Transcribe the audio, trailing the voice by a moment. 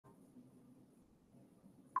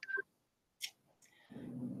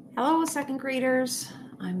Hello, second graders.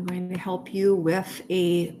 I'm going to help you with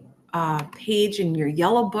a page in your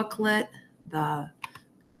yellow booklet, the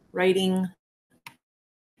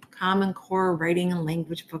Common Core Writing and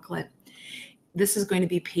Language booklet. This is going to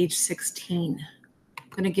be page 16. I'm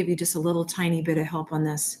going to give you just a little tiny bit of help on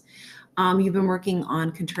this. You've been working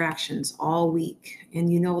on contractions all week,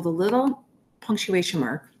 and you know the little punctuation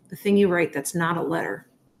mark, the thing you write that's not a letter,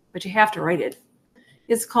 but you have to write it.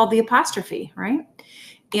 It's called the apostrophe, right?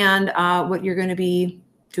 And what you're going to be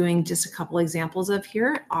doing just a couple examples of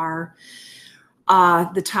here are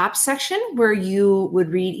the top section where you would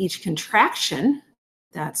read each contraction.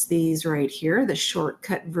 That's these right here, the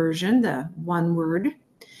shortcut version, the one word.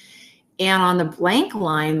 And on the blank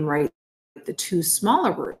line, write the two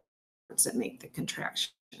smaller words that make the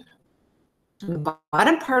contraction. On the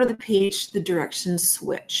bottom part of the page, the directions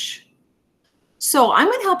switch. So I'm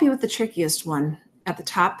going to help you with the trickiest one at the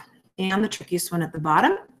top and the trickiest one at the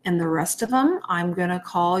bottom, and the rest of them I'm going to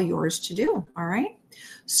call yours to do. All right.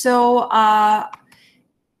 So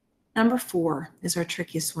number 4 is our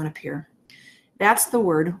trickiest one up here. That's the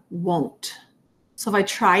word won't. So if I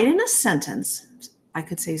try it in a sentence, I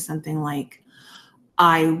could say something like,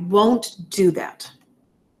 I won't do that.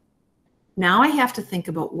 Now I have to think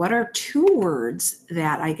about what are 2 words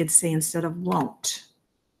that I could say instead of won't.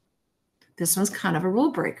 This one's kind of a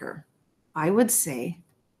rule breaker. I would say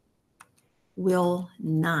will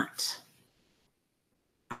not.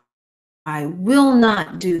 I will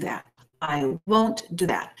not do that. I won't do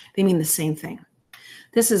that. They mean the same thing.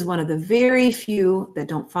 This is one of the very few that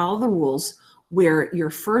don't follow the rules where your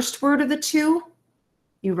first word of the 2,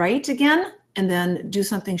 you write again and then do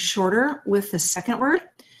something shorter with the second word.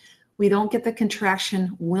 We don't get the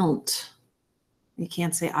contraction won't. You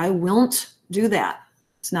can't say, I won't do that.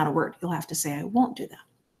 It's not a word. You'll have to say, I won't do that.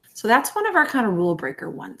 So that's one of our kind of rule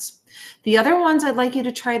breaker ones. The other ones I'd like you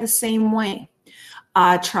to try the same way.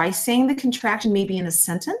 Try saying the contraction maybe in a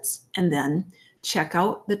sentence and then check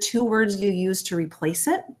out the 2 words you use to replace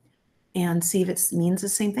it and see if it means the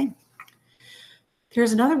same thing.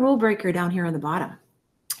 There's another rule breaker down here on the bottom,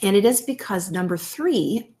 and it is because number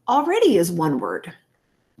 3 already is one word.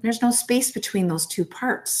 There's no space between those 2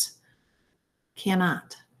 parts.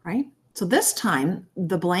 Cannot, right? So this time,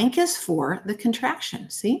 the blank is for the contraction.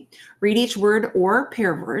 See? Read each word or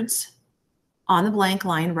pair of words. On the blank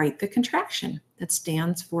line, write the contraction that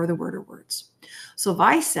stands for the word or words. So if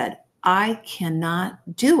I said, I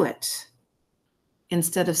cannot do it,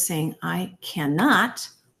 instead of saying I cannot,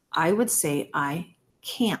 I would say I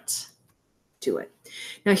can't do it.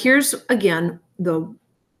 Now here's, again, the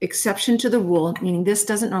exception to the rule, meaning this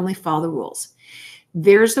doesn't normally follow the rules.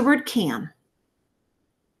 There's the word can,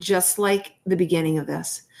 just like the beginning of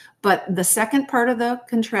this. But the second part of the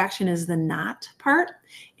contraction is the not part.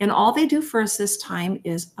 And all they do for us this time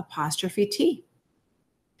is apostrophe T,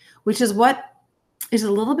 which is what is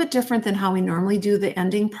a little bit different than how we normally do the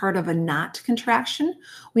ending part of a not contraction.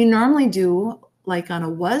 We normally do, like on a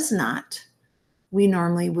was not, we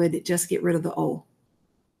normally would just get rid of the O.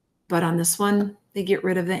 But on this one, they get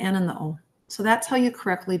rid of the N and the O. So that's how you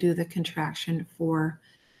correctly do the contraction for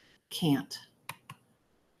can't.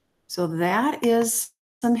 So that is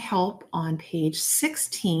some help on page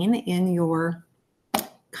 16 in your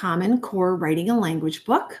Common Core Writing and Language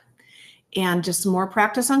book, and just some more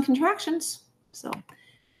practice on contractions. So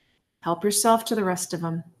help yourself to the rest of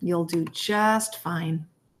them. You'll do just fine.